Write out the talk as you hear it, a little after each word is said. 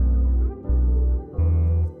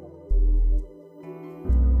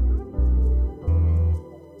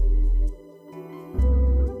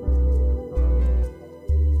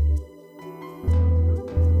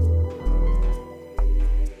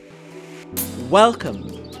Welcome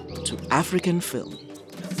to African Film.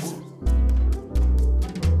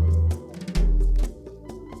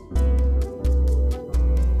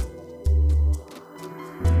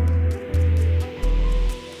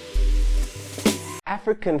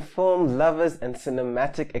 African film lovers and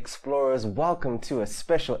cinematic explorers, welcome to a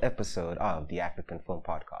special episode of the African Film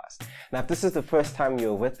Podcast. Now, if this is the first time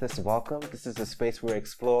you're with us, welcome. This is a space where we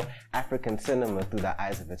explore African cinema through the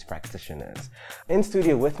eyes of its practitioners. In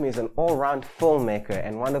studio with me is an all-round filmmaker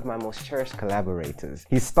and one of my most cherished collaborators.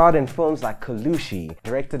 He starred in films like Kalushi,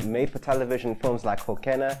 directed made-for-television films like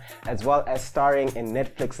Hokena, as well as starring in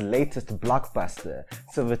Netflix's latest blockbuster,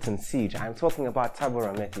 Silverton Siege. I'm talking about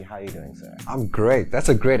Thabo Ramethi. How are you doing, sir? I'm great. That's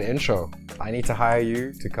a great intro. I need to hire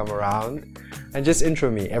you to come around and just intro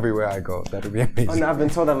me everywhere I go. That would be amazing. Oh, no, I've been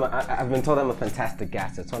told I'm a fantastic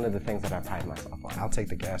guest. It's one of the things that I pride myself on. I'll take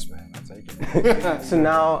the gas, man. I'll take it. So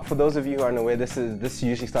now, for those of you who aren't aware, this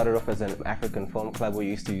usually started off as an African film club. We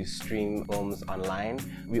used to stream films online.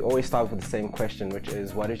 We always start with the same question, which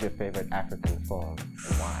is, what is your favorite African film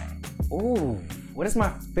and why? Ooh, what is my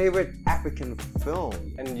favorite African film?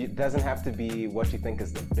 And it doesn't have to be what you think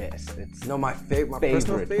is the best. It's my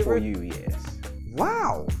personal favorite for you, yes.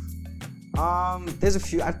 Wow. There's a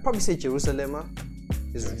few. I'd probably say Jerusalem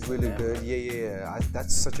is really good. Yeah.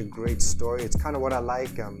 That's such a great story. It's kind of what I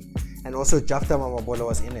like. And also Jafta Mamabola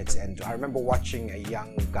was in it. And I remember watching a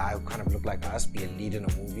young guy who kind of looked like us be a lead in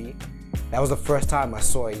a movie. That was the first time I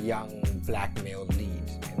saw a young black male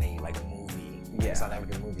lead in a movie, a South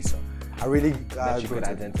African movie. So I really that you could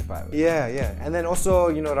identify with. Yeah. And then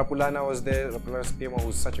also, Rapulana was there. Rapulana Spiema,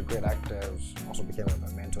 who's such a great actor, who also became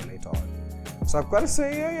a mentor later on. So I've got to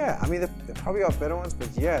say, yeah. I mean, there probably are better ones, but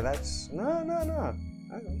yeah, that's no.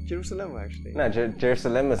 Jerusalem, actually. No,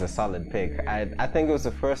 Jerusalem is a solid pick. I think it was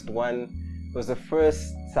the first one. It was the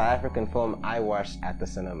first South African film I watched at the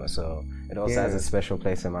cinema, so it also has a special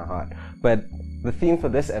place in my heart. But the theme for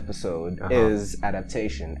this episode is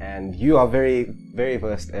adaptation, and you are very, very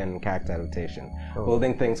versed in character adaptation,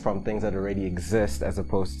 building things from things that already exist as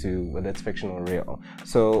opposed to whether it's fictional or real.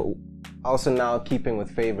 So, also now keeping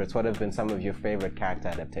with favorites, what have been some of your favorite character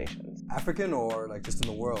adaptations? African or like just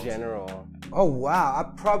in the world? General. Oh wow,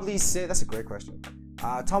 I'd probably say that's a great question.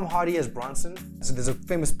 Tom Hardy as Bronson. So there's a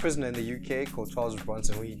famous prisoner in the UK called Charles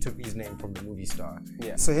Bronson who he took his name from the movie star.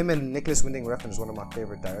 Yeah. So him and Nicholas Winding Refn is one of my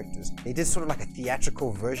favorite directors. They did sort of like a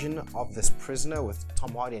theatrical version of this prisoner with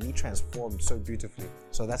Tom Hardy, and he transformed so beautifully.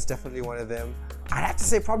 So that's definitely one of them. I'd have to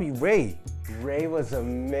say probably Ray. Ray was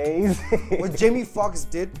amazing. What Jamie Foxx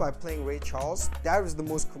did by playing Ray Charles, that was the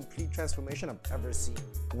most complete transformation I've ever seen.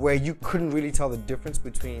 Where you couldn't really tell the difference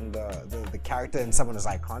between the character and someone who's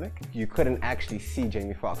iconic. You couldn't actually see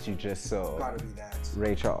Jamie Foxx, you just saw Gotta be that.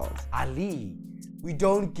 Ray Charles. Ali. We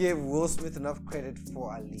don't give Will Smith enough credit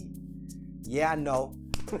for Ali. Yeah, I know.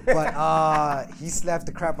 But he slapped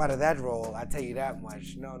the crap out of that role, I tell you that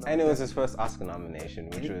much. No. And it was his first Oscar nomination,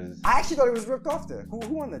 which was... I actually thought it was ripped off there. Who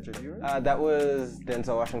won that year? That was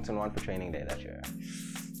Denzel Washington won for Training Day that year.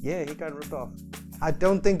 Yeah, he got ripped off. I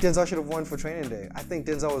don't think Denzel should have won for Training Day. I think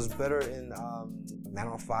Denzel was better in Man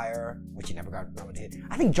on Fire, which he never got nominated.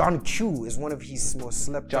 I think John Q is one of his most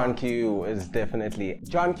slept John Q is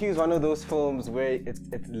one of those films where it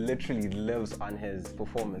literally lives on his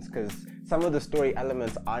performance, because some of the story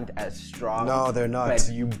elements aren't as strong. No, they're not. But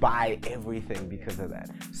you buy everything because of that.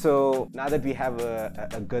 So now that we have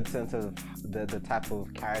a good sense of the type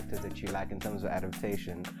of characters that you like in terms of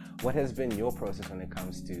adaptation, what has been your process when it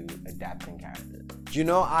comes to adapting characters?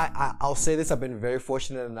 I'll say this, I've been very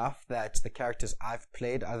fortunate enough that the characters I've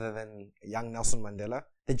played, other than young Nelson Mandela,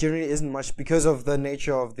 there generally isn't much, because of the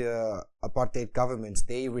nature of the apartheid government.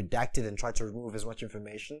 They redacted and tried to remove as much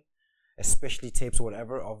information, especially tapes or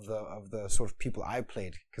whatever, of the sort of people I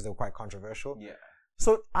played, because they were quite controversial. Yeah.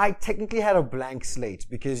 So I technically had a blank slate,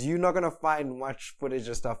 because you're not going to find much footage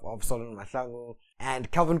and stuff of Solomon Mahlangu,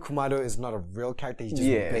 and Calvin Kumado is not a real character, he's just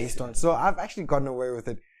based on. So I've actually gotten away with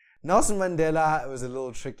it. Nelson Mandela was a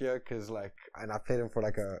little trickier, because and I played him for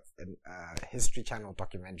a History Channel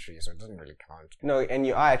documentary, so it doesn't really count. No, and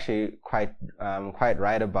you are actually quite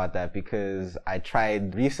right about that, because I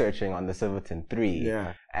tried researching on the Silverton 3,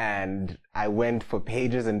 and I went for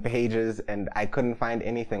pages and pages, and I couldn't find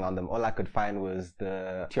anything on them. All I could find was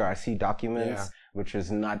the TRC documents, which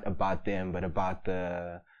was not about them, but about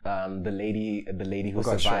the lady who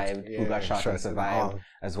survived, who got shot and survived,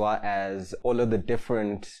 as well as all of the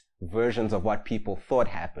different versions of what people thought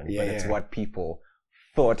happened, but it's what people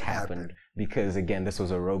thought happened, because again, this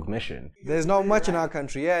was a rogue mission. There's not much in our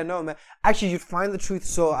country. Yeah, no, man. Actually, you'd find the truth.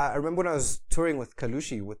 So I remember when I was touring with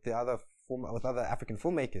Kalushi with the other with other African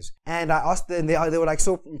filmmakers. And I asked them, they were like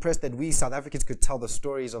so impressed that we South Africans could tell the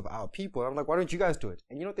stories of our people. And I'm like, why don't you guys do it?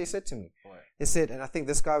 And you know what they said to me? What? They said, and I think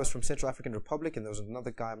this guy was from Central African Republic, and there was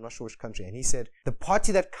another guy, I'm not sure which country, and he said, the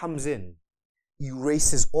party that comes in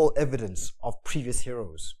erases all evidence of previous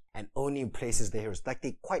heroes and only places the heroes. Like,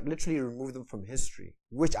 they quite literally remove them from history,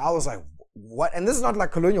 which I was like, what? And this is not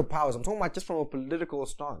like colonial powers. I'm talking about just from a political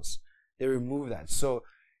stance. They remove that. So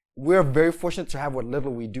we're very fortunate to have what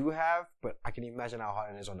little we do have, but I can imagine how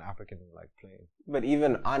hard it is on the African plane. But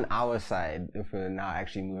even on our side, if we're now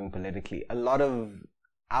actually moving politically, a lot of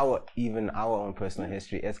our own personal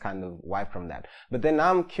history is kind of wiped from that. But then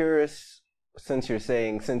I'm curious, since you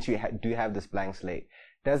do have this blank slate,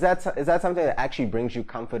 is that something that actually brings you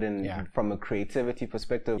comfort from a creativity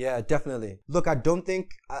perspective? Yeah, definitely. Look, I don't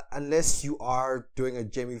think unless you are doing a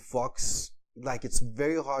Jamie Foxx, it's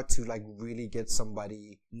very hard to really get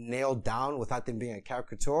somebody nailed down without them being a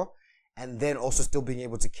caricature, and then also still being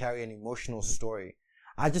able to carry an emotional story.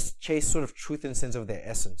 I just chase sort of truth in the sense of their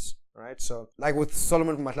essence, right? So with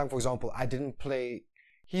Solomon Mahlangu, for example, I didn't play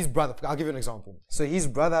his brother. I'll give you an example. So his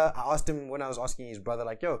brother, I asked him when I was asking his brother,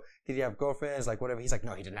 yo, did he have girlfriends? Whatever. He's like,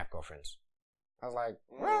 no, he didn't have girlfriends. I was like,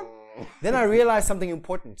 well. Then I realized something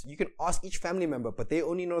important. You can ask each family member, but they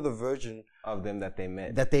only know the version of them that they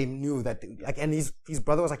met, that they knew, and his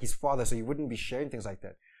brother was like his father, so he wouldn't be sharing things like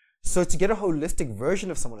that. So to get a holistic version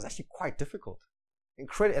of someone is actually quite difficult.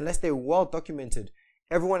 Unless they're well documented,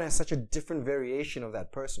 everyone has such a different variation of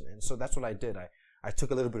that person, and so that's what I did. I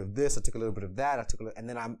took a little bit of this, I took a little bit of that, and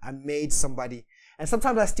then I made somebody. And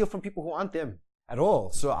sometimes I steal from people who aren't them at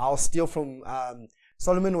all. So I'll steal from.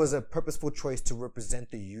 Solomon was a purposeful choice to represent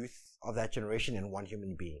the youth of that generation in one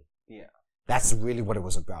human being. Yeah. That's really what it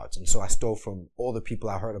was about. And so I stole from all the people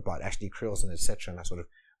I heard about, Ashley Creels and etc., and I sort of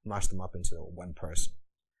mashed them up into one person.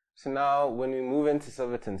 So now, when we move into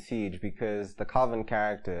Silverton Siege, because the Calvin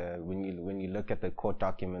character, when you look at the court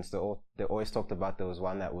documents, they always talked about there was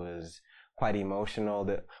one that was quite emotional.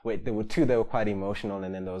 There were two that were quite emotional,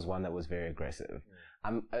 and then there was one that was very aggressive.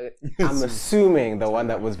 I'm assuming the one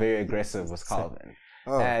that was very aggressive was Calvin.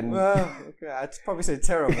 Oh, okay. I'd probably say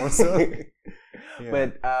Tara more so. Yeah.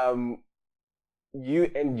 But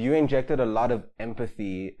you injected a lot of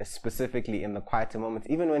empathy, specifically in the quieter moments.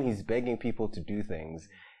 Even when he's begging people to do things,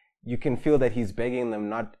 you can feel that he's begging them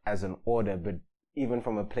not as an order, but even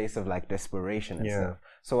from a place of desperation and stuff.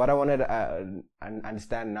 So what I wanted to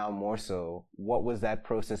understand now more so, what was that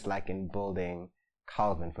process like in building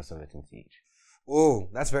Calvin for Silverton Siege? Oh,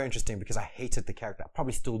 that's very interesting because I hated the character. I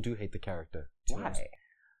probably still do hate the character. Why?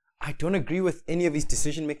 I don't agree with any of his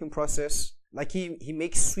decision-making process. He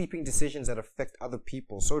makes sweeping decisions that affect other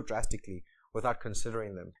people so drastically without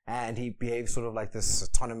considering them. And he behaves sort of like this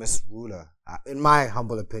autonomous ruler, in my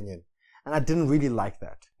humble opinion. And I didn't really like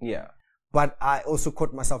that. Yeah. But I also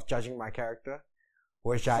caught myself judging my character,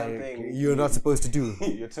 which you're not supposed to do.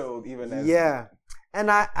 You're told even as... Yeah. And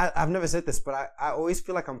I've never said this, but I always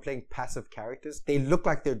feel like I'm playing passive characters. They look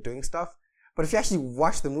like they're doing stuff, but if you actually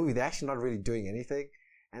watch the movie, they're actually not really doing anything.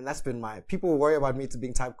 And that's been people worry about me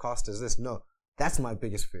being typecast as this. No, that's my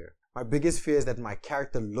biggest fear. My biggest fear is that my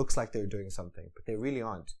character looks like they're doing something, but they really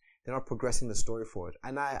aren't. They're not progressing the story forward.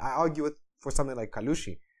 And I argue for something like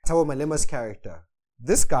Kalushi. Tawo Malema's character.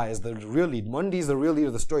 This guy is the real lead. Mondi is the real lead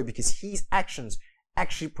of the story because his actions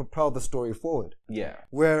actually propel the story forward. Yeah.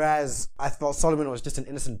 Whereas I thought Solomon was just an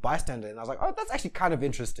innocent bystander, and I was like, oh, that's actually kind of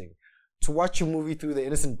interesting. To watch a movie through the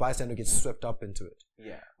innocent bystander gets swept up into it.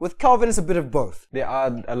 Yeah. With Calvin, it's a bit of both. There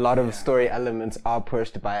are a lot of story elements are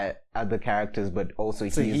pushed by other characters, but also he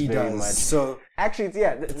is very much... So actually,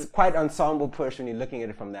 it's quite ensemble push when you're looking at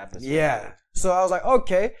it from that perspective. Yeah. So I was like,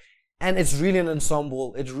 okay. And it's really an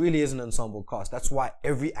ensemble. It really is an ensemble cast. That's why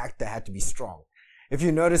every actor had to be strong. If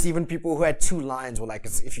you notice, even people who had 2 lines were like,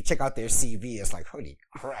 if you check out their CV, it's like, holy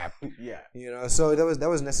crap. Yeah. So that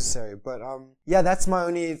was necessary. But that's my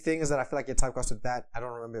only thing is that I feel like you're typecast with that. I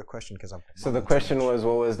don't remember your question because I'm... So the question was,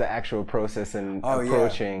 what was the actual process in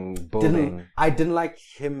approaching, building? I didn't like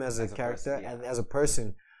him as a character and as a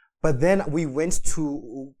person. But then we went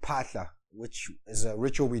to Upatla, which is a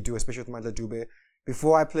ritual we do, especially with Mandla Dube.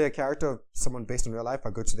 Before I play a character of someone based in real life,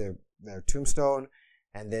 I go to their tombstone.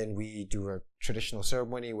 And then we do a traditional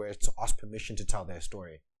ceremony where it's to ask permission to tell their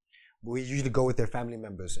story. We usually go with their family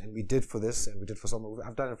members, and we did for this, and we did for some.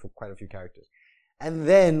 I've done it for quite a few characters. And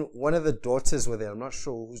then one of the daughters were there. I'm not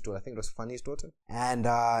sure whose daughter. I think it was Fanny's daughter.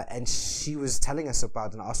 And she was telling us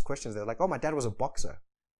about and asked questions. They were like, "Oh, my dad was a boxer."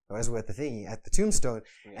 As we're at the tombstone,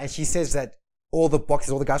 and she says that all the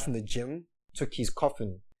guys from the gym took his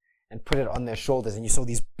coffin and put it on their shoulders, and you saw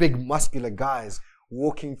these big muscular guys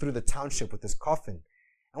walking through the township with this coffin.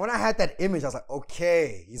 And when I had that image, I was like,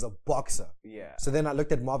 okay, he's a boxer. Yeah. So then I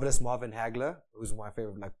looked at Marvelous Marvin Hagler, who's my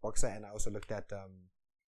favorite like boxer, and I also looked at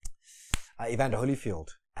Evander Holyfield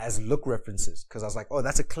as look references because I was like, oh,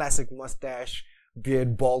 that's a classic mustache,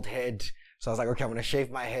 beard, bald head. So I was like, okay, I'm gonna shave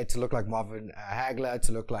my head to look like Marvin Hagler,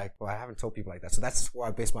 to look like. Well, I haven't told people like that, so that's where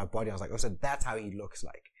I based my body. I was like, oh, so that's how he looks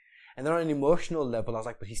like. And then on an emotional level, I was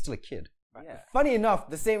like, but he's still a kid. Right? Yeah. Funny enough,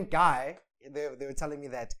 the same guy, they were telling me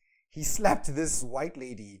that he slapped this white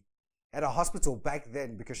lady at a hospital back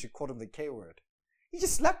then because she called him the K word. He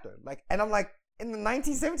just slapped her. Like, and I'm like, in the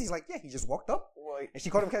 1970s, like, yeah, he just walked up and she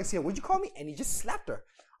called him K. What'd you call me? And he just slapped her.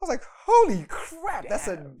 I was like, holy crap, that's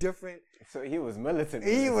a different. So he was militant.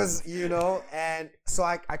 He was, and so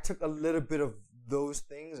I took a little bit of those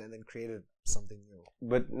things and then created something new.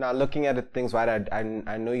 But now looking at it, things, right, I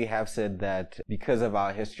know you have said that because of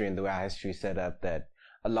our history and the way our history is set up, that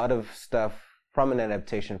a lot of stuff from an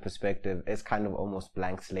adaptation perspective is kind of almost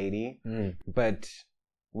blank slatey. But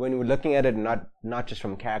when we're looking at it, not just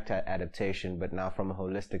from character adaptation, but now from a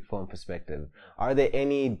holistic film perspective, are there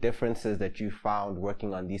any differences that you found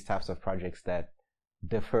working on these types of projects that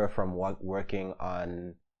differ from working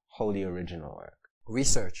on wholly original work?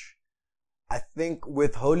 Research. I think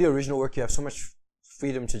with wholly original work, you have so much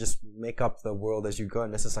freedom to just make up the world as you go,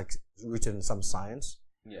 unless it's like rooted in some science.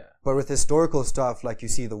 Yeah. But with historical stuff, like you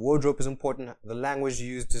see, the wardrobe is important, the language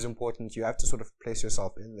used is important. You have to sort of place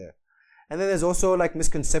yourself in there. And then there's also like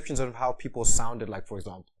misconceptions of how people sounded, like, for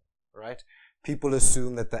example, right? People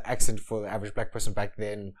assume that the accent for the average black person back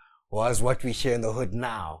then was what we hear in the hood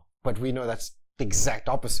now. But we know that's the exact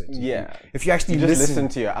opposite. Yeah. If you actually you just listen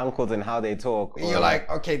to your uncles and how they talk. You're like,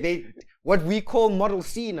 okay, what we call Model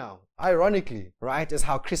C now, ironically, right, is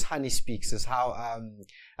how Chris Hani speaks, is how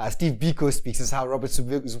Steve Biko speaks, is how Robert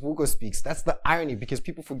Zubuko speaks. That's the irony, because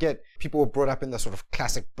people forget people were brought up in the sort of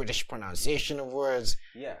classic British pronunciation of words.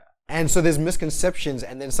 Yeah. And so there's misconceptions,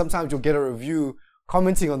 and then sometimes you'll get a review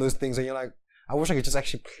commenting on those things, and you're like, I wish I could just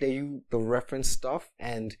actually play you the reference stuff,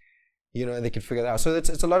 and they can figure that out. So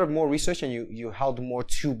it's a lot of more research, and you held more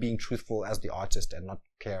to being truthful as the artist and not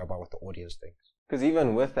care about what the audience thinks. Because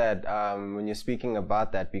even with that, when you're speaking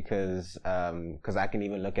about that, because I can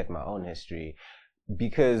even look at my own history,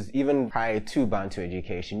 because even prior to Bantu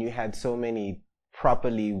education, you had so many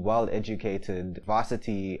properly well-educated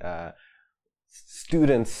varsity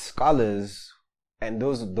students, scholars, and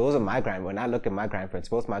those are my grandparents. When I look at my grandparents,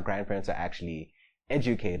 both my grandparents are actually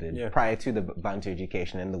educated prior to the Bantu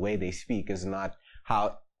education, and the way they speak is not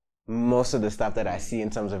how most of the stuff that I see in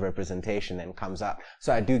terms of representation then comes up.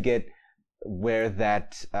 So I do get where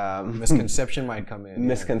that misconception might come in.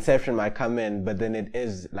 Might come in, but then it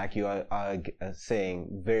is, like you are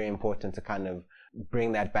saying, very important to kind of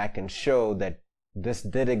bring that back and show that this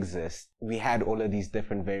did exist. We had all of these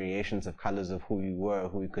different variations of colors of who we were,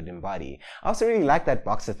 who we could embody. I also really like that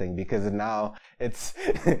boxer thing, because now it's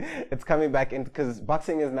it's coming back in, because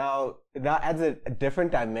boxing is now adds a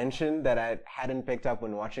different dimension that I hadn't picked up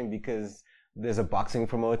when watching, because there's a boxing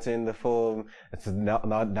promoter in the film. It's not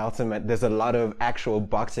Nelson. There's a lot of actual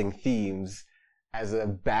boxing themes as a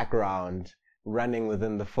background running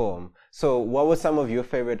within the film. So what were some of your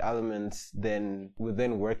favorite elements then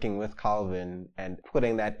within working with Calvin and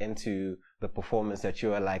putting that into the performance that you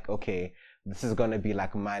were like, okay, this is going to be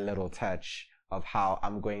like my little touch of how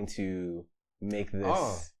I'm going to make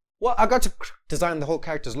this? Well, I got to design the whole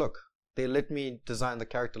character's look. They let me design the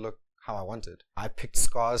character look how I wanted. I picked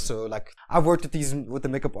scars, so like I've worked with the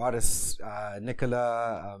makeup artists,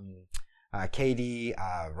 Nicola, Katie,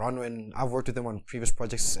 Ronwin. I've worked with them on previous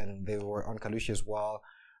projects, and they were on Kalushi as well.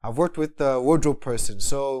 I've worked with the wardrobe person,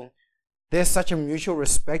 so there's such a mutual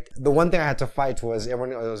respect. The one thing I had to fight was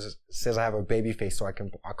everyone always says I have a baby face, so I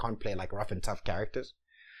can't play like rough and tough characters.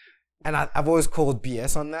 And I've always called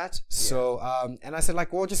BS on that. So and I said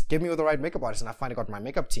like, well, just give me with the right makeup artist, and I finally got my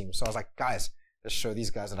makeup team. So I was like, guys, let's show these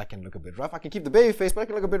guys that I can look a bit rough. I can keep the baby face, but I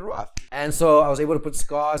can look a bit rough. And so I was able to put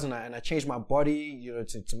scars, and I changed my body,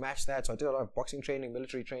 to match that. So I did a lot of boxing training,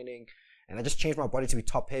 military training, and I just changed my body to be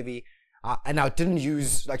top heavy. And I didn't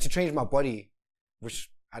use, like, to change my body, which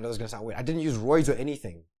I know is going to sound weird, I didn't use roids or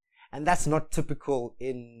anything. And that's not typical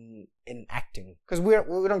in acting, because we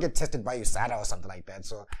don't get tested by USADA or something like that.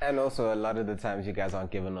 So, and also a lot of the times you guys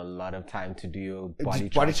aren't given a lot of time to do your body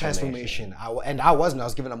transformation. I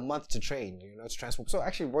was given a month to train, to transform. So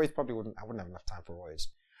actually, roids I wouldn't have enough time for roids.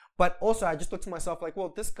 But also, I just thought to myself like,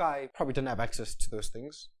 well, this guy probably didn't have access to those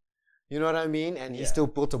things. You know what I mean? And he still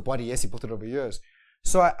built a body. Yes, he built it over years.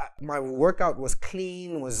 So my workout was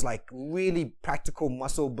clean, was like really practical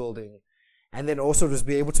muscle building. And then also just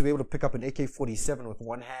be able to pick up an AK-47 with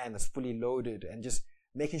one hand that's fully loaded, and just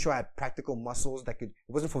making sure I had practical muscles that could.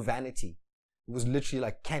 It wasn't for vanity. It was literally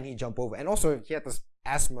like, can he jump over? And also, he had this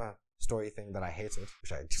asthma story thing that I hated,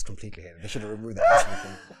 which I just completely hated. They should have removed the asthma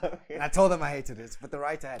thing. Okay. And I told them I hated it, but the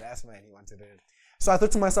writer had asthma and he wanted it. So I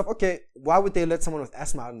thought to myself, okay, why would they let someone with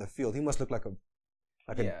asthma out in the field? He must look like a,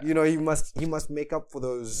 you know, he must make up for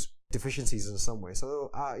those deficiencies in some way. So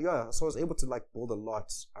so I was able to like build a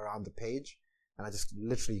lot around the page. And I just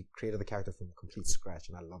literally created the character from complete scratch,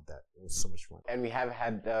 and I love that. It was so much fun. And we have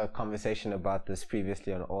had a conversation about this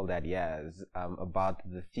previously on All That Years, about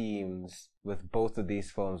the themes with both of these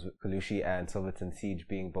films, with Kalushi and Silverton Siege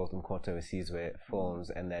being both Mkoto Sizwe films,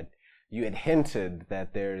 and that you had hinted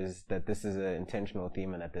that this is an intentional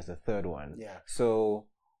theme and that there's a third one. Yeah. So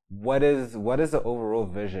what is the overall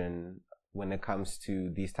vision when it comes to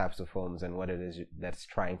these types of films and what it is that's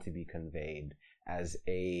trying to be conveyed as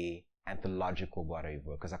a anthological body of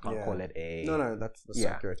work, because I can't call it a... No, that's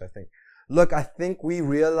accurate, I think. Look, I think we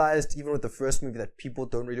realized, even with the first movie, that people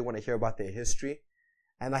don't really want to hear about their history.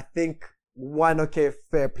 And I think,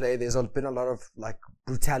 fair play, there's been a lot of, like,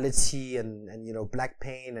 brutality and you know, black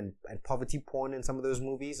pain and poverty porn in some of those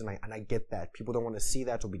movies, and I get that. People don't want to see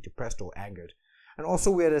that or be depressed or angered. And also,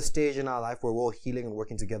 we're at a stage in our life where we're all healing and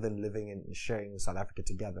working together and living and sharing South Africa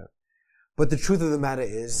together. But the truth of the matter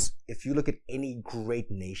is, if you look at any great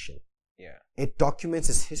nation, it documents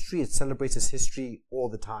its history. It celebrates its history all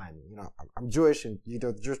the time. You know, I'm Jewish, and you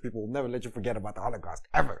know, the Jewish people will never let you forget about the Holocaust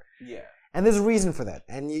ever. Yeah. And there's a reason for that.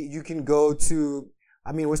 And you can go to,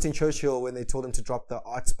 Winston Churchill, when they told him to drop the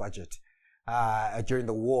arts budget during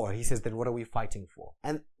the war, he says, "Then what are we fighting for?"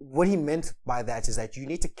 And what he meant by that is that you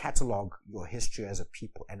need to catalog your history as a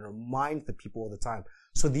people and remind the people all the time.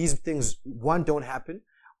 So these things, one, don't happen.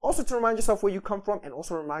 Also to remind yourself where you come from, and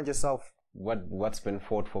also remind yourself what's been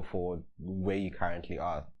fought for where you currently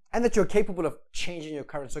are, and that you're capable of changing your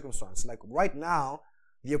current circumstance. Like right now,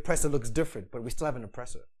 the oppressor looks different, but we still have an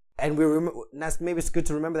oppressor, and maybe it's good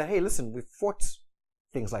to remember that. Hey, listen, we fought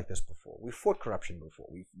things like this before. We fought corruption before.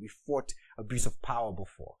 We fought abuse of power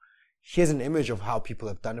before. Here's an image of how people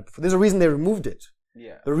have done it before. There's a reason they removed it.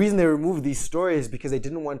 Yeah. The reason they removed these stories is because they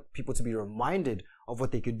didn't want people to be reminded of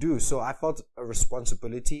what they could do. So I felt a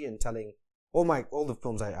responsibility in telling. All the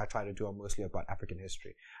films I try to do are mostly about African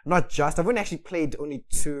history. I've only actually played only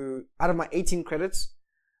 2, out of my 18 credits,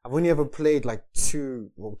 I've only ever played like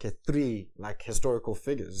 3 like historical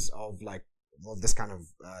figures of this kind of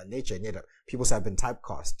nature. And yet people say I've been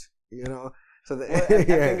typecast, you know? So I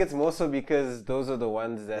think it's more so because those are the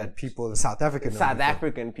ones that people, South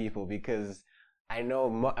African people, because I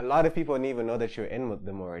know a lot of people didn't even know that you're in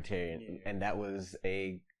the Mauritanian, and that was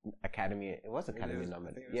a Academy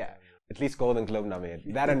nominated. Yeah. At least Golden Globe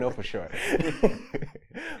nominated. That I know for sure.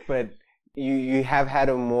 But you have had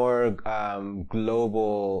a more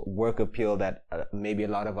global work appeal that maybe a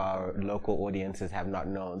lot of our local audiences have not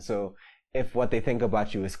known. So if what they think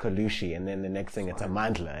about you is Kalushi, and then the next thing it's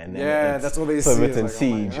Amandla, and then that's what they see. Silverton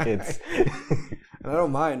Siege. It's I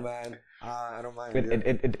don't mind, man. I don't mind.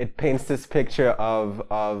 It paints this picture of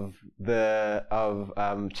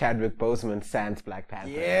Chadwick Boseman sans Black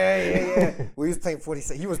Panther. Yeah. Well, he was playing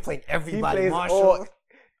 47. He was playing everybody. Marshall.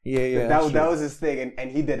 That was his thing,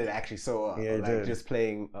 and he did it actually so well. Yeah, just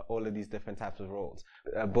playing all of these different types of roles.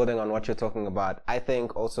 Building on what you're talking about, I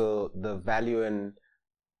think also the value in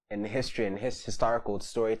history and historical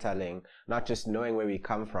storytelling, not just knowing where we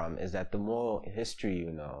come from, is that the more history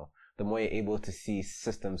you know, the more you're able to see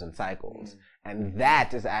systems and cycles. And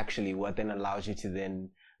that is actually what then allows you to then,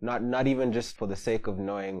 not even just for the sake of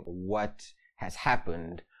knowing what has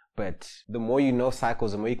happened, but the more you know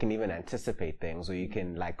cycles, the more you can even anticipate things, or you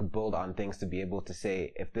can like build on things to be able to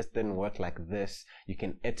say, if this didn't work like this, you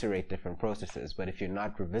can iterate different processes. But if you're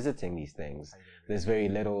not revisiting these things, there's very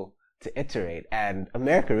little to iterate. And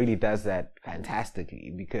America really does that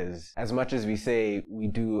fantastically, because as much as we say we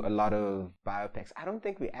do a lot of biopics, I don't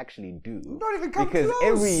think we actually do. Not even come because close.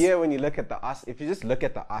 Every year when you look at if you just look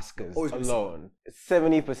at the Oscars alone,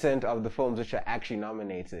 70% of the films which are actually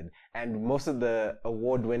nominated, and most of the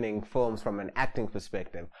award-winning films from an acting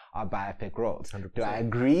perspective, are biopic roles. 100%. Do I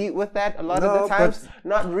agree with that a lot of the times?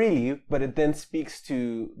 Not really, but it then speaks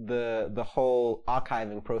to the whole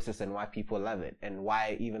archiving process and why people love it, and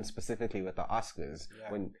why even specifically with the Oscars,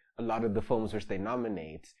 when a lot of the films which they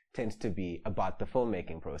nominate tends to be about the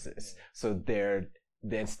filmmaking process. So they're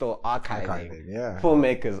still archiving.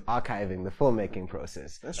 Filmmakers archiving the filmmaking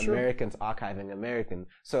process. That's true. Americans archiving American.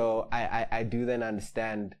 So I do then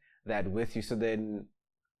understand that with you. So then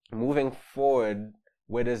moving forward,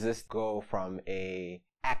 where does this go from a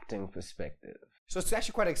acting perspective? So it's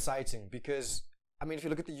actually quite exciting, because I mean, if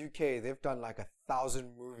you look at the UK, they've done like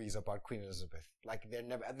 1,000 movies about Queen Elizabeth. Like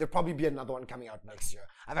there'll probably be another one coming out next year.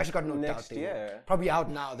 I've actually got no doubt. Next year. Probably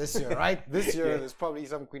out now this year, right? This year, Yeah. there's probably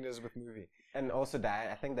some Queen Elizabeth movie. And also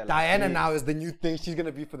Diana. I think that Diana now is the new thing. She's going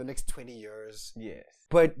to be for the next 20 years. Yes.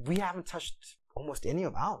 But we haven't touched almost any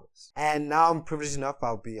of ours. And now I'm privileged enough,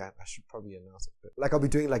 I should probably announce it. But like I'll be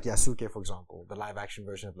doing like Yasuke, for example, the live action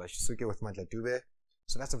version of like Yasuke with Mandla Dube.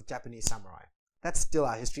 So that's a Japanese samurai. That's still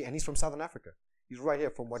our history. And he's from Southern Africa. He's right here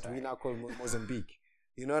from what we now call Mozambique.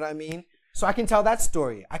 You know what I mean? So I can tell that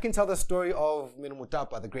story. I can tell the story of Mina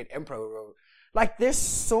Mutapa, the great emperor. Like there's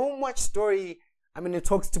so much story. I mean, it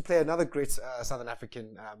talks to play another great Southern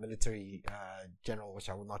African military general, which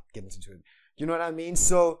I will not get into. You know what I mean?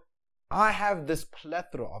 So I have this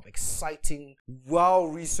plethora of exciting,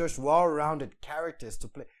 well-researched, well-rounded characters to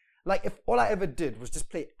play. Like, if all I ever did was just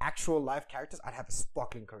play actual live characters, I'd have a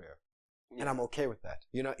sparkling career. Yeah. And I'm okay with that.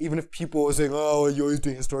 You know, even if people are saying, oh, you're always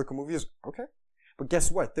doing historical movies. Okay. But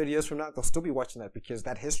guess what? 30 years from now, they'll still be watching that because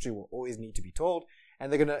that history will always need to be told.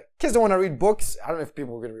 And kids don't want to read books. I don't know if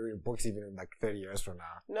people are going to be reading books even in like 30 years from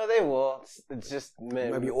now. No, they will. It's just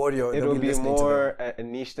maybe audio. It'll be more a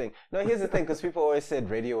niche thing. No, here's the thing, because people always said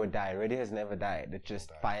radio would die. Radio has never died. It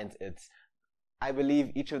just finds its. I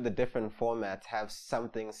believe each of the different formats have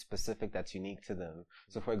something specific that's unique to them.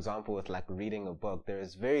 So, for example, with like reading a book, there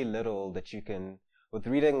is very little that you can. With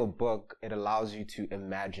reading a book, it allows you to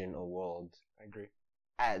imagine a world. I agree.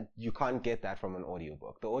 And you can't get that from an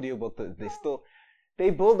audiobook. The audiobook, they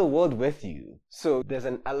build the world with you. So there's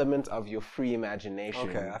an element of your free imagination.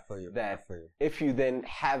 Okay, I feel you. That if you then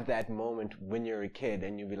have that moment when you're a kid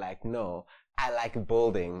and you be like, no, I like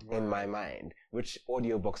building in my mind, which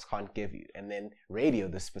audiobooks can't give you. And then radio,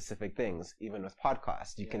 the specific things, even with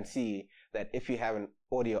podcasts, you can see that if you have an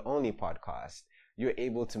audio only podcast, you're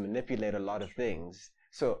able to manipulate a lot of things.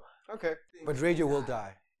 So, okay, but radio will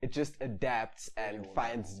die. It just adapts and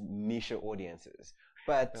finds niche audiences.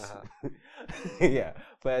 But yeah,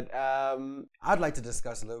 but I'd like to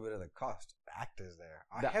discuss a little bit of the cast. The actors there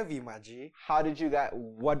are heavy, Maji. How did you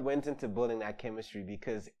what went into building that chemistry?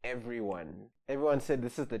 Because everyone said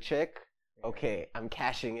this is the chick. Okay, I'm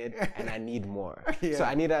cashing it and I need more. So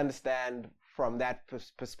I need to understand from that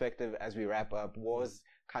perspective as we wrap up, what was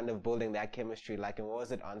kind of building that chemistry like, and what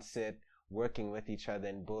was it on set, working with each other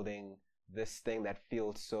and building this thing that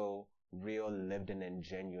feels so real, lived in, and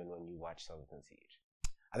genuine when you watch Silverton Siege?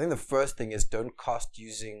 I think the first thing is don't cast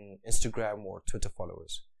using Instagram or Twitter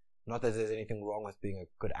followers. Not that there's anything wrong with being a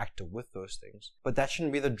good actor with those things, but that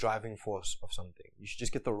shouldn't be the driving force of something. You should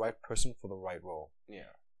just get the right person for the right role.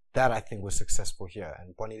 Yeah. That I think was successful here.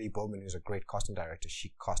 And Bonnie Lee Bowman, who's a great casting director,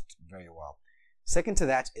 she cast very well. Second to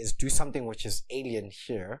that is do something which is alien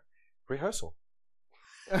here, rehearsal.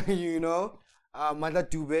 You know? Mandla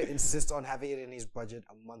Dube insists on having it in his budget,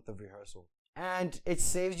 a month of rehearsal. And it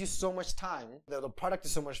saves you so much time. The product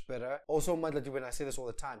is so much better. Also, Mandla Dube, and I say this all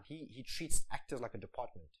the time, he treats actors like a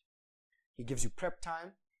department. He gives you prep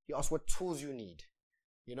time. He asks what tools you need.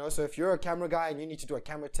 You know, so if you're a camera guy and you need to do a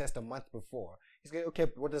camera test a month before, he's going, okay,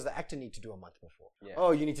 what does the actor need to do a month before? Yeah.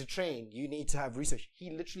 Oh, you need to train. You need to have research. He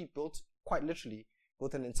quite literally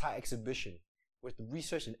built an entire exhibition with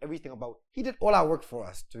research and everything about. He did all our work for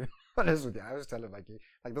us, to be honest with you. I always tell him, like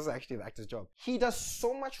this is actually the actor's job. He does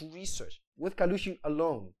so much research. With Kalushi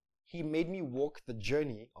alone, he made me walk the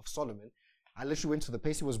journey of Solomon. I literally went to the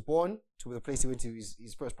place he was born, to the place he went to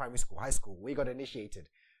his first primary school, high school, where he got initiated,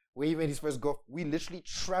 where he made his first golf. We literally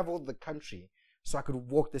traveled the country so I could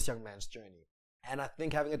walk this young man's journey. And I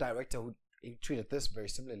think having a director who treated this very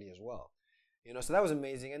similarly as well. You know, so that was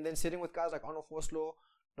amazing. And then sitting with guys like Arnold Vosloo,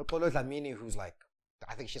 Nokolo Dlamini, who's like,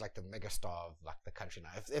 I think she's like the megastar of like the country now.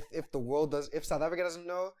 If South Africa doesn't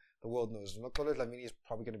know, the world knows. Nokolo Dlamini is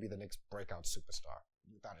probably going to be the next breakout superstar,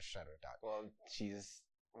 without a shadow of doubt. Well, she's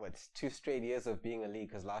 2 straight years of being a lead,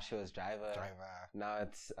 because last year was Driver. Now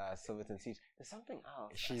it's Silverton Siege. There's something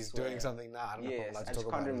else. She's doing something now. I don't know if I'm allowed to talk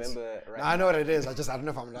about it. I just can't remember. No, I know what it is. I don't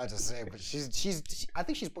know if I'm allowed to say. But I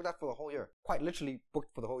think she's booked out for the whole year. Quite literally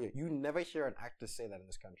booked for the whole year. You never hear an actor say that in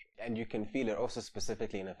this country. And you can feel it also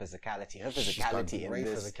specifically in her physicality. Her physicality in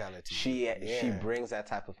this. She brings that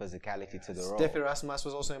type of physicality to the role. Steffi Rasmus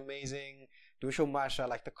was also amazing. Dusho Marsha,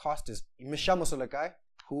 like the cast is Michelle Mosolakai,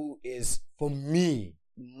 who is for me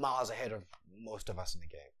miles ahead of most of us in the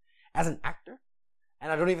game as an actor.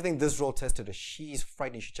 And I don't even think this role tested her. She's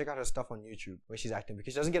frightening. You should check out her stuff on YouTube where she's acting,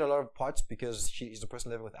 because she doesn't get a lot of parts because she's a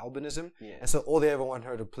person living with albinism. Yeah. And so all they ever want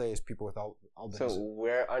her to play is people with albinism. So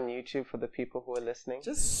we're on YouTube for the people who are listening.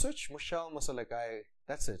 Just search Michelle Mosolakai.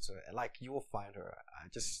 That's it. So, like, you will find her.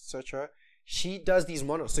 Just search her. She does these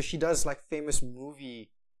monologues. So she does like famous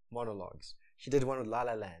movie monologues. She did one with La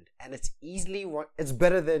La Land, and it's easily one. It's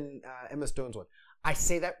better than Emma Stone's one. I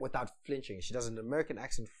say that without flinching. She does an American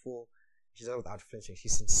accent full. She does it without flinching.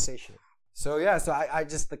 She's sensational. So yeah, so I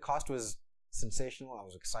just, the cast was sensational. I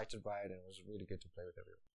was excited by it, and it was really good to play with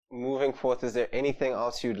everyone. Moving forth, is there anything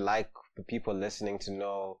else you'd like the people listening to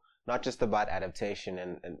know, not just about adaptation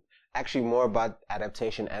and actually more about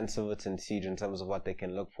adaptation and Silverton Siege in terms of what they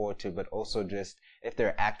can look forward to, but also just if there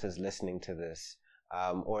are actors listening to this,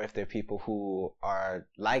 or if there are people who are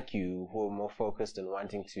like you, who are more focused on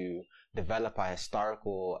wanting to develop a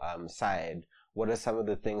historical side, what are some of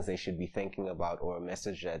the things they should be thinking about, or a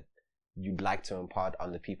message that you'd like to impart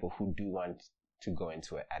on the people who do want to go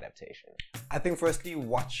into an adaptation? I think firstly,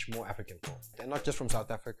 watch more African films, and not just from South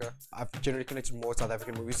Africa. I've generally connected more South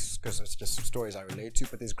African movies because it's just stories I relate to,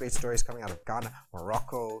 but there's great stories coming out of Ghana,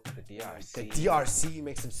 Morocco, The DRC. The DRC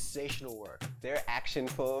makes sensational work. Their action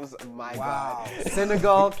films, my Wow. God.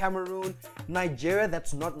 Senegal, Cameroon, Nigeria,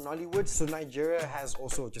 that's not Nollywood, so Nigeria has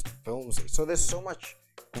also just films. So there's so much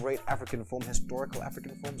great African film, historical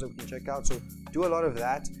African films that we can check out. So do a lot of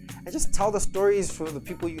that, and just tell the stories for the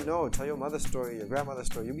people you know. Tell your mother's story, your grandmother's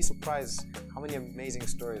story. You'll be surprised how many amazing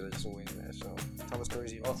stories are just waiting there. So tell the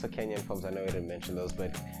stories you know. Also Kenyan films, I know you didn't mention those,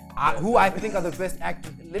 but Who I think are the best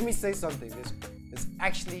actors. Let me say something. There's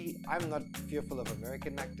actually, I'm not fearful of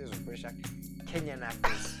American actors or British actors, Kenyan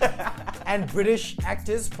actors, and British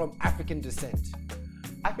actors from African descent.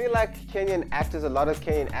 I feel like a lot of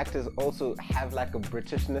Kenyan actors also have like a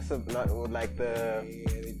Britishness of, not like the,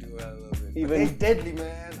 Yeah, they do a little bit. Even- But they're deadly,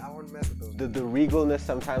 man. I won't mess with those. the regalness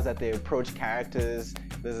sometimes that they approach characters.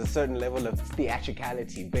 There's a certain level of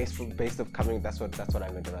theatricality based of coming. That's what I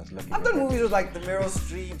meant when I was looking. I've at done it. movies with like the Meryl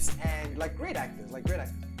Streeps and like great actors.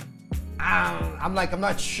 I'm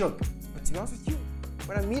not shook. But to be honest with you,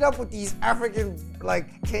 when I meet up with these African,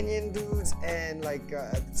 like Kenyan dudes and like,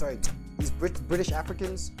 these British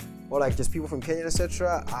Africans, or like just people from Kenya,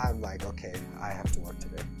 etc., I'm like, okay, I have to work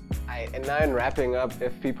today. And now in wrapping up,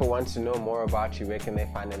 if people want to know more about you, where can they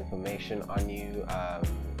find information on you,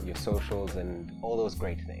 your socials, and all those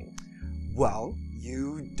great things? Well,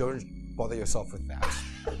 you don't bother yourself with that,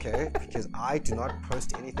 okay? Because I do not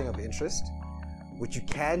post anything of interest. What you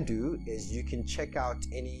can do is you can check out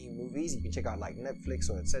any movies, you can check out like Netflix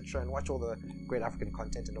or etc., and watch all the great African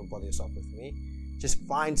content, and don't bother yourself with me.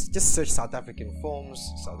 Just search South African films,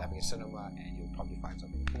 South African cinema, and you'll probably find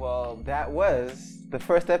something. Well, that was the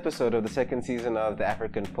first episode of the second season of the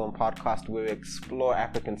African Film Podcast, where we explore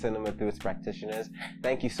African cinema through its practitioners.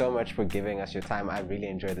 Thank you so much for giving us your time. I really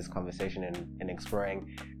enjoyed this conversation and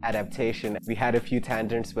exploring adaptation. We had a few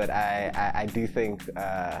tangents, but I do think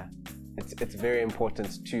it's very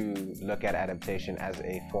important to look at adaptation as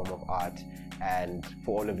a form of art, and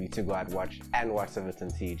for all of you to go out watch Silverton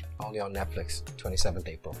Siege. Only on Netflix, 27th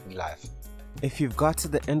April, we live. If you've got to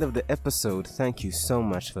the end of the episode, thank you so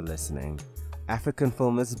much for listening. African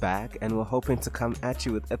Film is back, and we're hoping to come at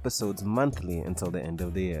you with episodes monthly until the end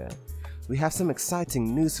of the year. We have some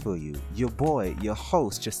exciting news for you. Your boy, your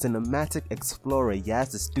host, your cinematic explorer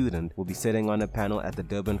Yaz the Student, will be sitting on a panel at the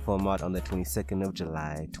Durban Film Art on the 22nd of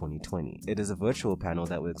July 2020. It is a virtual panel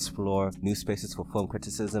that will explore new spaces for film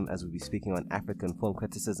criticism, as we'll be speaking on African film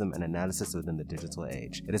criticism and analysis within the digital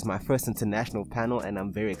age. It is my first international panel, and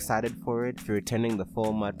I'm very excited for it. If you're attending the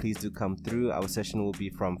Film Art, please do come through. Our session will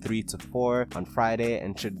be from 3 to 4 on Friday,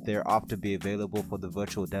 and should thereafter be available for the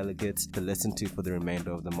virtual delegates to listen to for the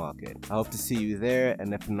remainder of the market. I hope to see you there,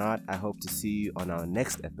 and if not, I hope to see you on our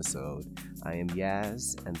next episode. I am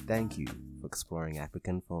Yaz, and thank you for exploring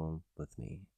African film with me.